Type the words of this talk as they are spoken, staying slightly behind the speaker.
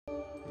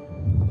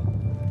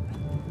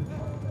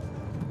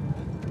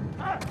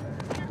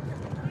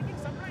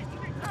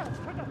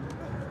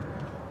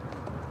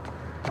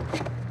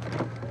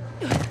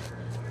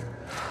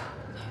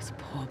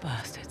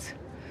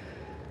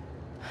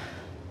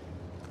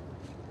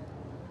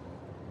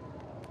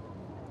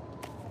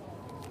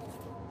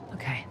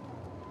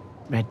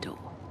Red door.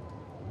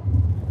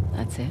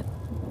 That's it.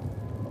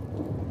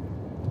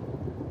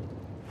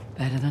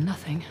 Better than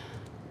nothing.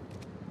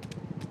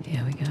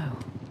 Here we go.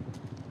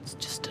 It's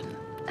just an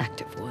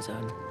active war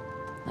zone.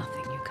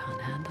 Nothing you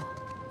can't handle.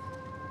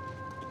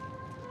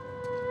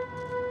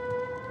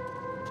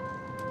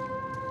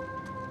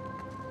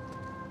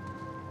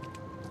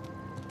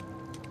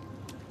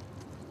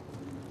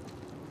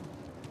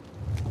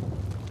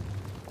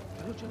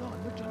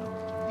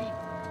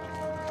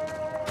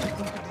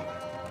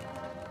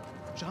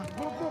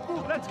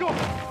 Let's go!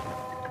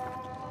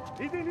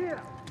 He's in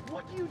here!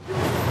 What are you doing?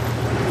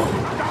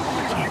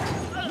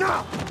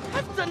 No!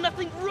 I've done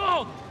nothing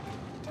wrong!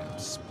 Damn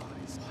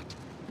spies. What?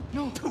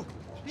 No!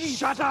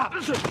 Shut up!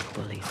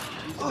 Bullies.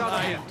 Get out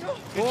of here!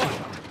 Go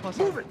on!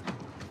 Move it!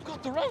 You've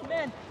got the right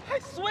man! I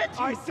swear to you!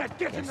 I said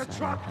get in the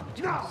truck!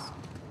 Now!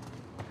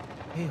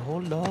 Hey,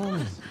 hold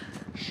on.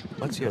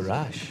 What's your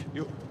rush?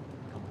 You...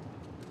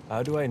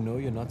 How do I know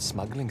you're not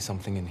smuggling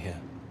something in here?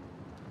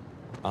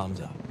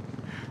 Arms up.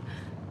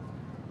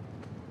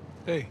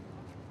 Hey.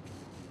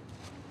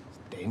 It's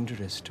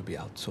dangerous to be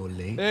out so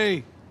late.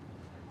 Hey!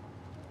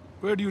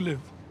 Where do you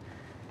live?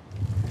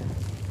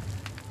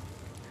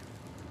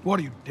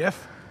 What are you,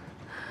 deaf?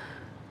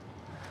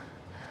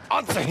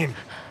 Answer him!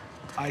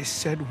 I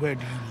said, where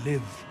do you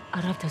live?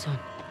 Out of the zone.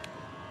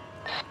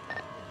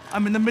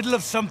 I'm in the middle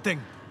of something.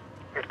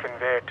 It can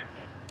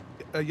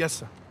wait. Yes,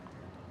 sir.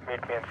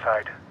 Meet me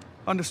inside.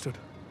 Understood.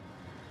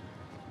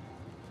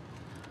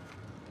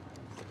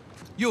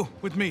 You,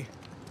 with me.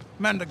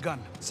 Man the gun.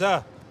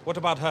 Sir, what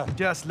about her?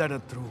 Just let her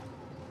through.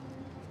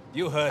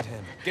 You heard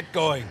him. Get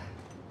going.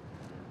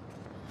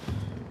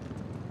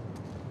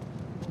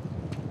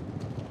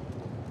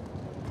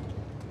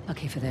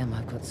 Lucky for them,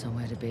 I've got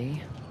somewhere to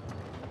be.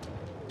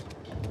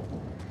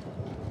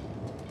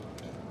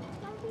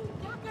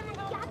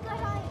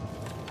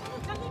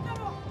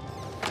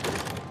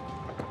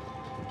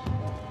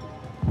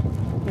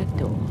 Red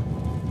door.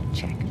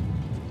 Check.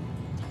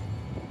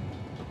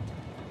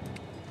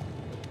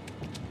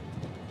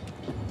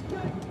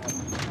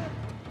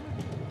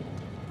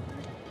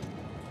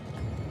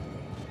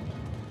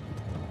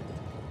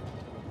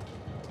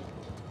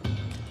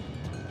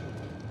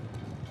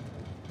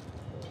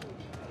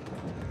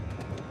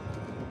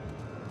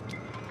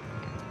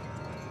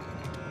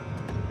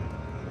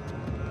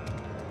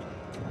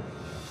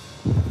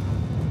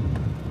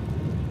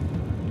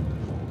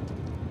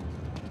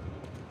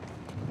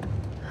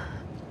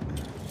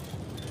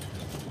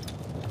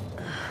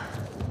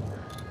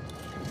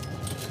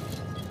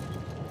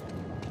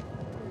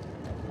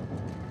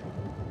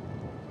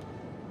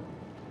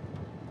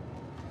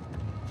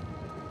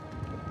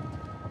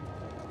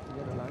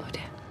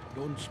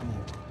 Don't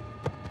smoke.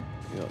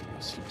 You're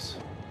useless.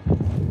 I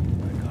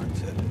can't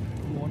sell it.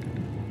 You want it?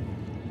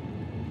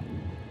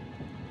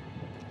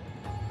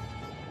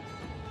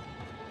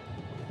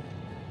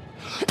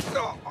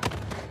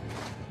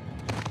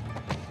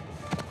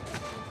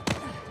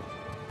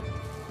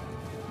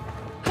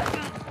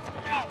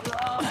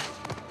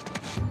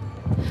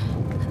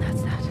 And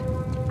that's that.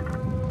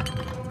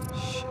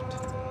 Shit.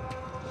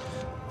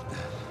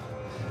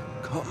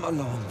 Come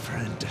along,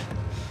 friend.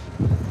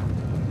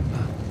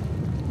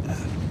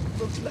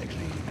 Looks like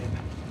rain.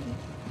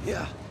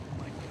 Yeah.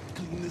 Might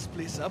clean this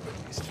place up at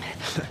least.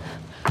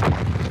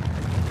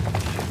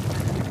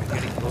 We're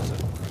getting closer.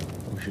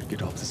 We should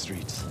get off the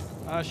streets.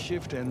 Our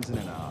shift ends in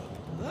an hour.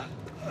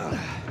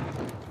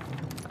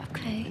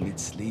 Okay. I need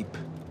sleep.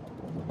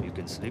 You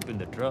can sleep in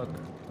the truck.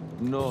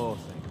 No,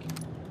 thank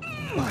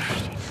you.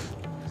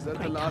 Is that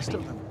the last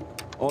of them?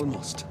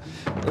 Almost.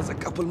 There's a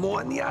couple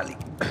more in the alley.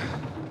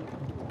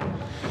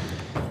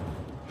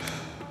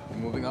 You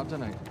moving out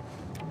tonight?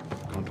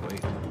 Can't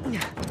wait.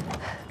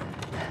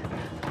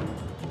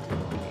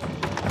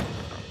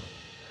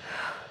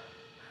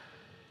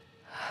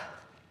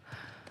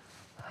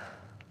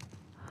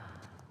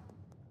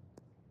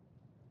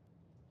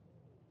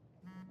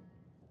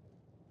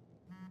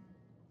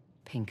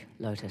 Pink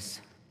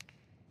Lotus.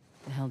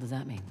 The hell does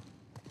that mean?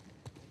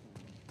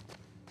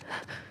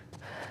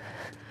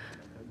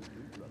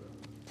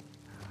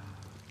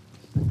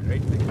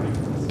 Great thing.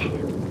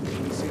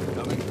 See it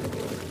coming.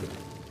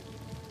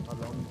 How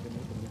long can you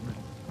make a movement?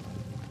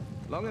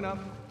 Long enough.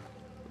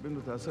 I've been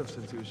with Asaf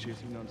since he was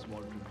chasing down small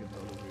trinkets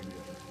all over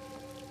India.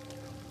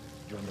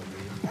 John the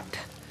Rain.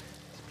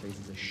 This place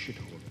is a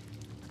shithole.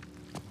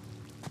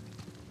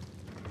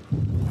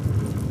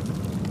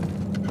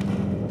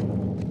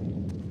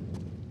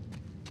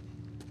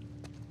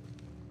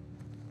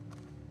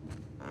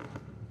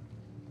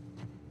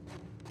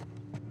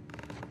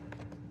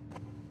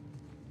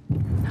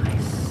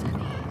 Nice and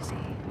easy.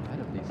 Tired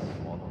of these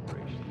small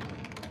operations.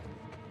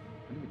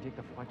 When do we take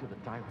the fight to the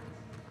tyrants?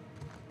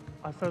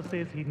 Asa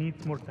says he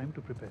needs more time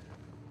to prepare.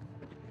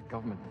 The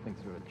government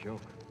thinks we're a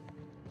joke.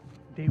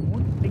 They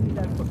won't think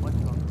that for much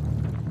longer.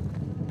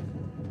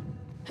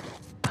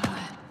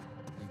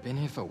 We've been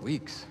here for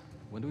weeks.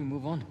 When do we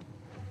move on?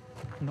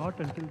 Not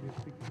until we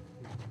speak.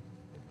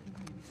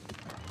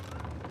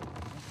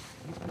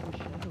 These are the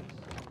shadows.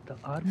 The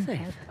army Safe.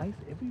 has eyes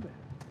everywhere.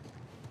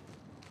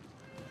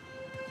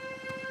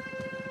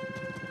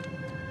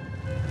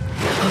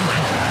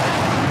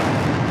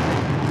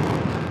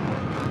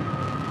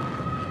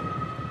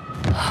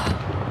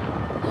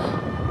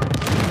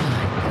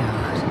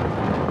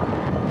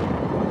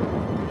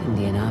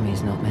 Indian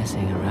Army's not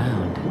messing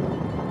around.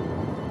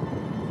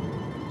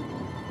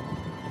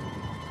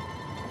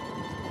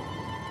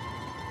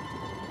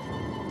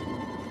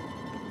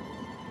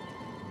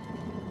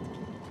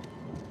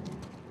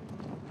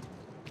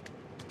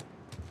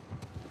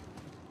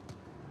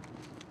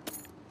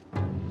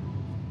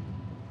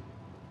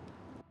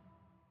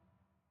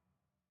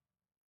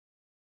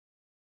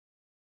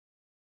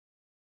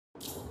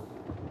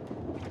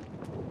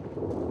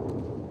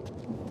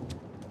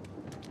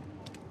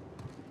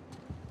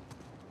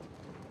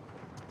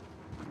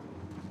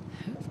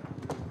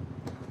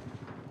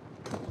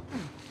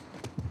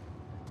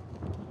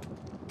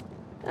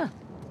 Ah,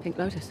 Pink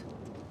Lotus.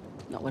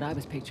 Not what I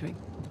was picturing.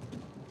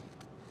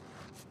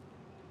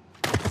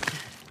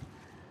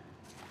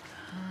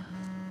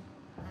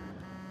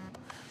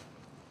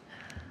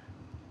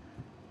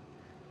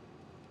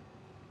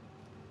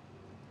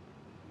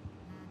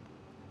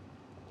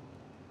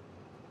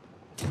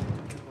 There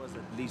was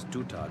at least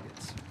 2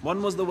 targets.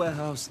 One was the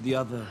warehouse, the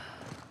other...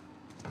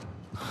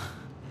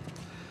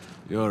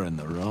 You're in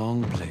the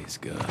wrong place,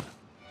 girl.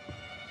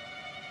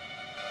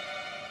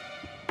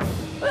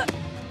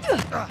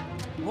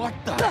 What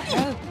the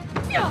hell?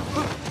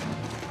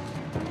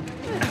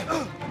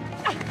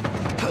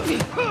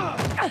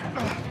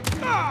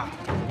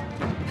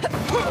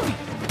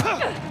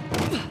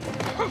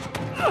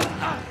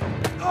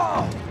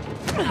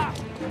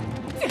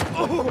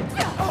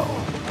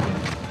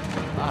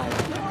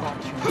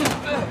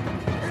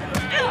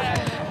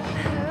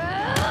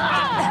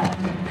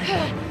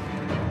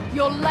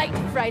 You're late,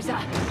 Fraser.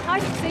 I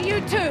see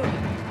you too.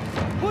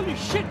 Holy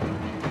shit!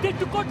 They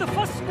took out the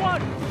first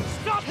squad!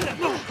 Stop them!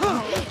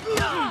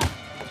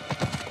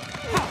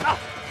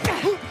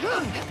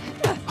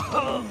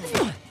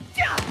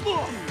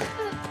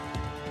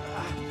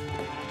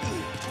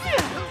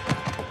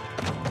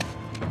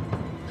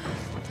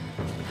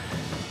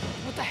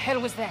 What the hell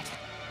was that?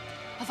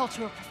 I thought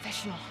you were a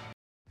professional.